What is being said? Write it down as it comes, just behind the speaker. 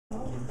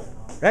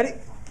Ready?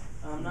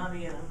 Not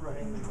yet, I'm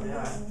writing them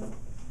down.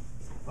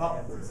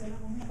 Well,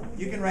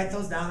 you can write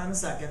those down in a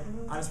second.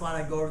 I just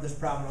want to go over this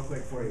problem real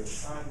quick for you.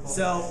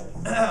 So,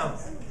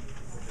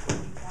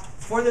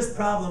 for this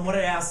problem, what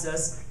it asks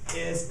us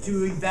is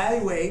to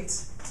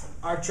evaluate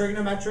our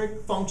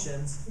trigonometric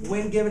functions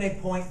when given a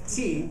point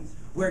t,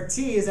 where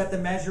t is at the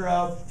measure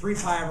of 3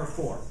 pi over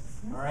 4.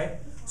 All right?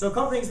 So a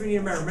couple things we need to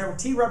remember. Remember,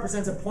 t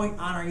represents a point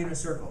on our unit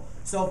circle.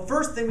 So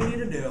first thing we need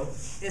to do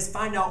is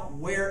find out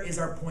where is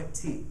our point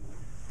t.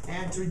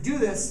 And to do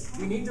this,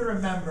 we need to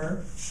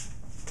remember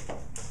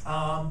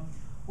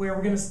where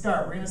we're going to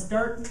start. We're going to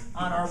start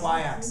on our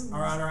y-axis,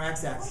 or on our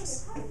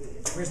x-axis. We're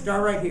going to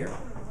start right here.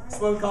 That's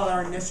what we call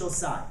our initial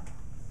side.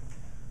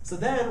 So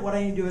then what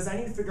I need to do is I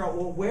need to figure out,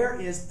 well, where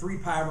is 3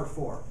 pi over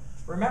 4?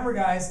 Remember,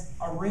 guys,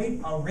 a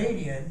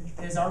radian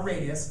is our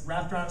radius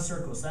wrapped around a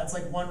circle. So that's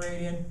like 1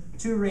 radian,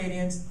 2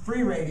 radians, 3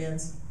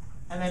 radians,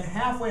 and then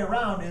halfway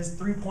around is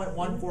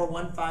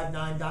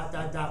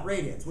 3.14159 ...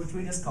 radians, which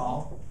we just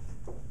call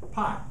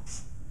pi.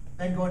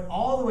 Then going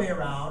all the way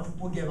around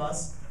will give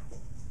us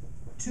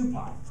 2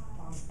 pi,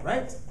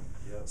 right?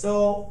 Yep.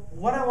 So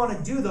what I want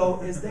to do,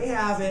 though, is they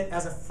have it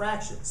as a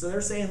fraction. So they're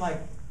saying like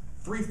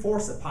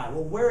 3/4 of pi.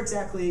 Well, where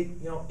exactly,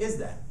 is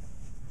that?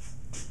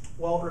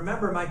 Well,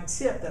 remember my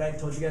tip that I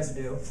told you guys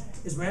to do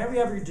is whenever you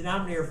have your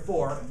denominator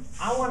 4,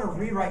 I want to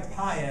rewrite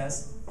pi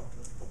as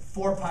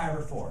 4 pi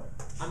over 4.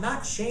 I'm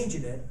not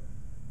changing it.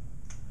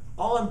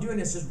 All I'm doing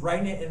is just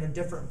writing it in a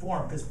different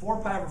form, because 4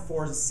 pi over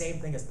 4 is the same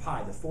thing as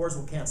pi. The 4's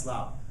will cancel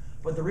out.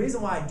 But the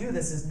reason why I do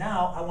this is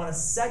now I want to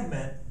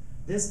segment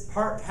this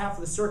half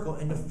of the circle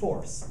into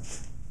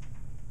 4ths.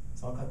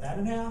 So I'll cut that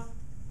in half,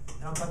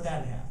 and I'll cut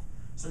that in half.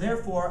 So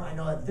therefore, I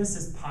know that this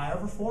is pi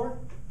over 4,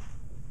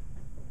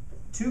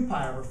 2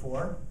 pi over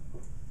 4,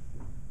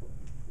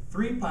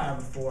 3 pi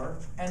over 4,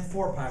 and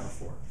 4 pi over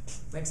 4.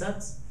 Make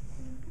sense?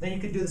 Then you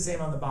could do the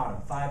same on the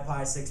bottom. 5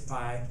 pi, 6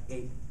 pi,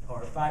 8,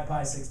 or 5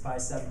 pi, 6 pi,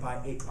 7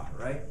 pi, 8 pi,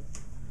 right?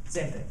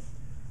 Same thing.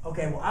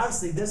 Okay, well,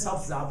 obviously this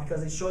helps us out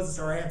because it shows us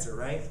our answer,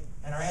 right?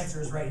 And our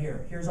answer is right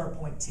here. Here's our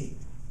point t.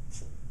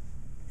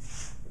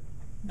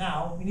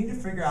 Now, we need to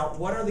figure out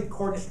what are the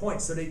coordinate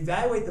points. So to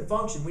evaluate the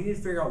function, we need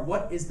to figure out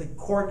what is the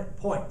coordinate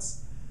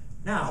points.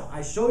 Now,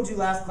 I showed you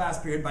last class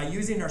period by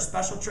using our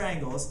special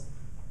triangles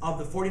of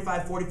the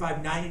 45, 45,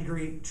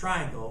 90-degree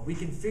triangle, we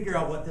can figure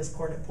out what this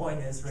coordinate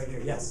point is right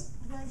here. Yes?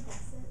 Can I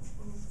guess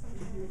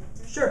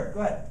it? Sure,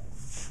 go ahead.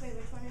 Wait,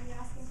 which one are you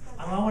asking for?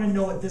 I want to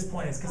know what this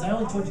point is, because I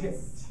only told you.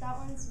 That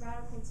one's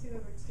radical 2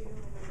 over 2, and then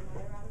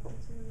another radical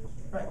 2 over 2.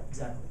 Right,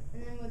 exactly.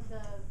 And then would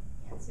the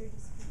answer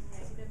just be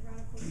negative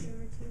radical 2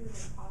 over 2, and then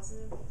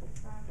positive radical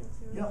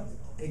 2 over 2? Yep,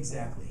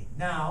 exactly.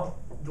 Now,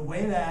 the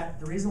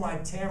reason why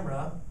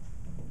Tamra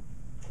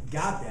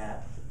got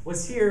that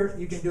was here,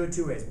 you can do it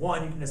 2 ways.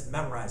 One, you can just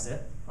memorize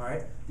it, all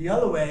right? The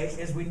other way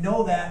is we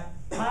know that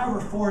pi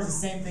over 4 is the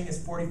same thing as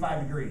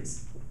 45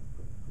 degrees.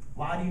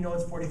 Why do you know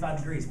it's 45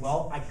 degrees?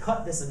 Well, I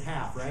cut this in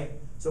half, right?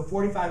 So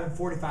 45 and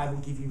 45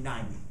 will give you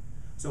 90.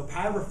 So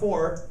pi over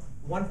 4,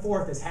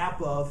 1/4 is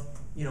half of,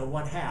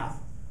 1/2.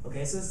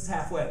 Okay, so this is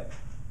halfway.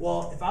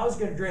 Well, if I was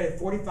going to grade a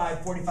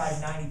 45,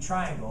 45, 90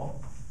 triangle,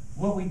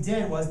 what we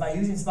did was by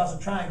using special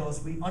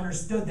triangles, we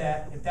understood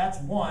that if that's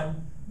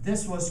 1,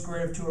 this was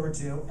square root of 2 over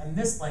 2, and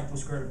this length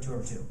was square root of 2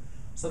 over 2.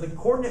 So the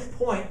coordinate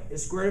point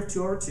is square root of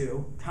 2 over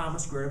 2, comma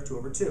square root of 2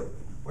 over 2,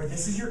 where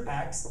this is your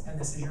x and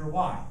this is your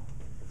y.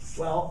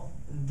 Well,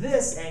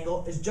 this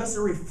angle is just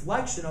a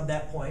reflection of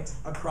that point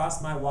across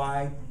my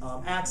y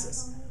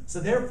axis. So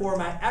therefore,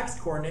 my x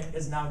coordinate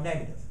is now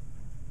negative.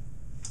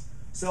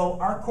 So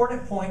our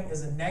coordinate point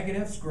is a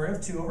negative square root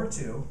of 2 over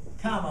 2,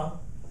 comma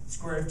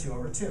square root of 2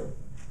 over 2.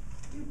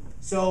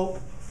 So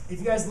if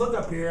you guys look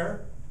up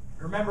here,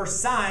 remember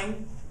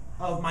sine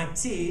of my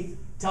t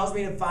tells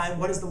me to find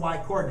what is the y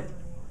coordinate.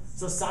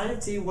 So sine of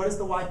t, what is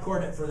the y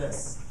coordinate for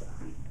this?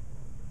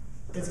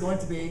 It's going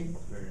to be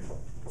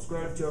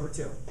square root of 2 over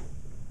 2.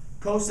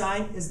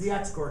 Cosine is the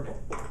x coordinate.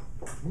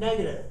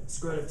 Negative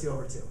square root of 2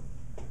 over 2.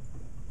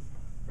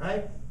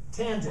 Right?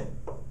 Tangent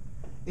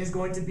is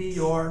going to be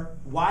your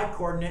y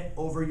coordinate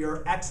over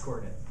your x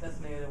coordinate. That's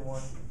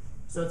 -1.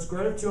 So it's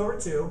square root of 2 over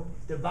 2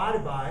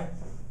 divided by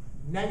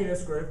negative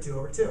square root of 2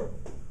 over 2.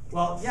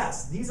 Well,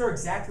 yes, these are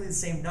exactly the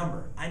same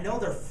number. I know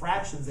they're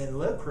fractions, they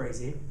look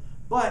crazy,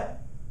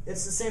 but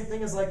it's the same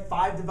thing as like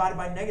 5 divided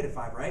by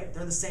 -5, right?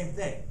 They're the same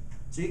thing.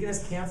 So you can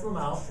just cancel them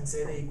out and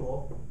say they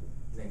equal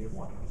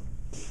 -1.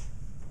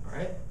 All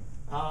right?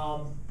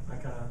 I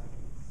kind of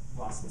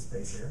lost some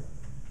space here.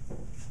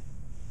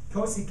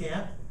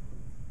 Cosecant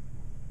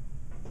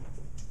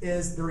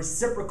is the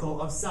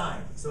reciprocal of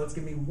sine. So it's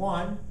going to be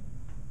 1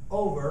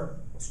 over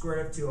square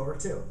root of 2 over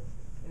 2.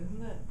 Isn't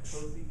that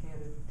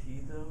cosecant of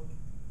t, though?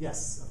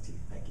 Yes, of t.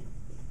 Thank you.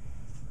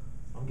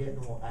 I'm getting a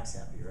little x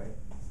happy, right?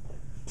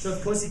 So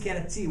it's cosecant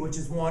of t, which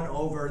is 1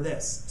 over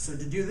this. So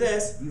to do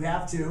this, you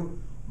have to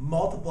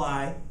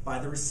multiply by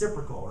the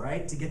reciprocal,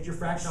 right? To get your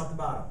fraction off the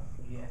bottom.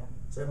 Yeah.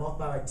 So I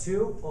multiply by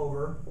 2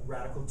 over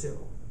radical 2.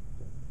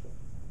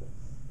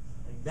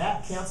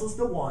 That cancels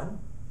the 1.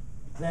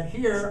 Then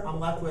here, I'm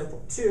left with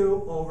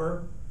 2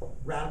 over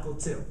radical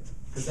 2,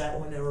 because that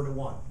went over to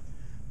 1.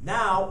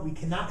 Now, we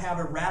cannot have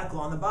a radical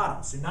on the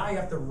bottom, so now you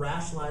have to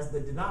rationalize the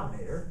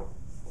denominator.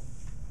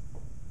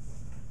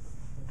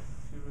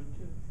 2 root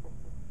 2.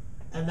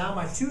 And now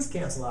my 2's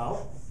cancel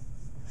out.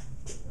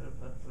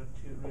 Left with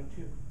 2 root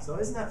 2. So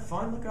isn't that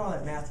fun? Look at all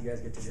that math you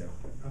guys get to do.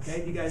 Okay,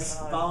 do you guys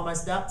follow my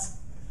steps?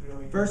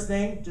 Really First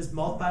thing, just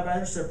multiply by the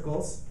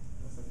reciprocals.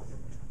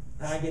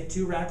 Then I get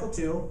 2 radical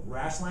 2,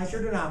 rationalize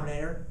your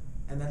denominator,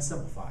 and then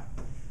simplify.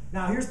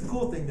 Now here's the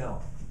cool thing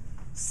though.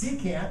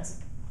 Secant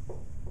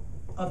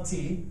of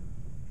t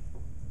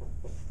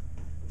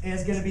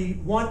is going to be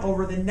 1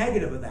 over the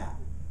negative of that.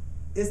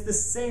 It's the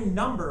same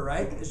number,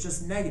 right? It's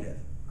just negative,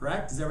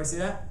 correct? Does everybody see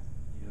that?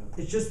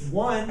 Yeah. It's just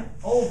 1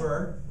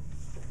 over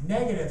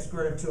negative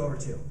square root of 2 over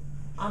 2.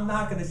 I'm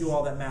not going to do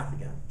all that math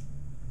again.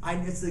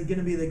 It's going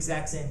to be the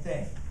exact same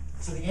thing.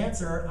 So the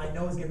answer I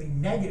know is going to be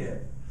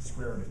negative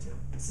square root of 2.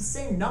 It's the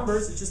same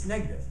numbers, it's just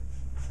negative,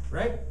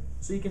 right?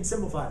 So you can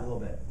simplify it a little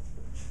bit.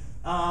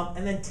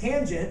 And then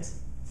tangent,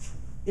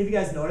 if you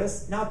guys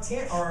notice, now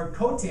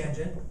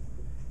cotangent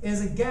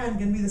is again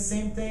going to be the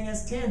same thing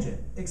as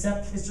tangent,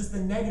 except it's just the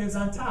negatives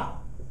on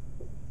top.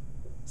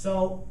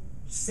 So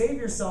save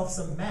yourself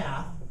some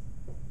math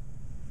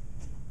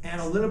and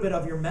a little bit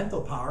of your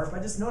mental power by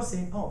just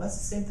noticing, oh, that's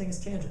the same thing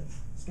as tangent.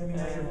 It's going to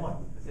be negative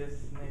 1. This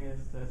negative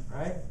this.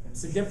 Right?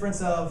 It's the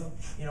difference of,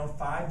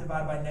 5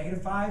 divided by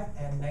negative 5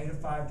 and negative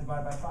 5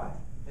 divided by 5.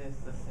 It's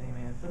the same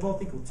answer. They're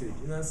both equal to,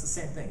 that's the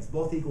same thing. It's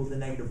both equal to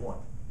negative 1.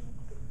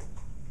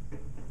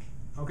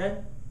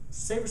 Okay?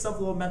 Save yourself a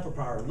little mental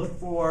power. Look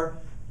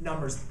for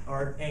numbers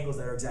or angles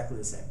that are exactly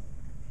the same.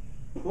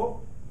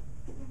 Cool?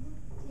 Can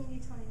you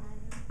do 29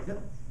 then?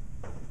 Yep.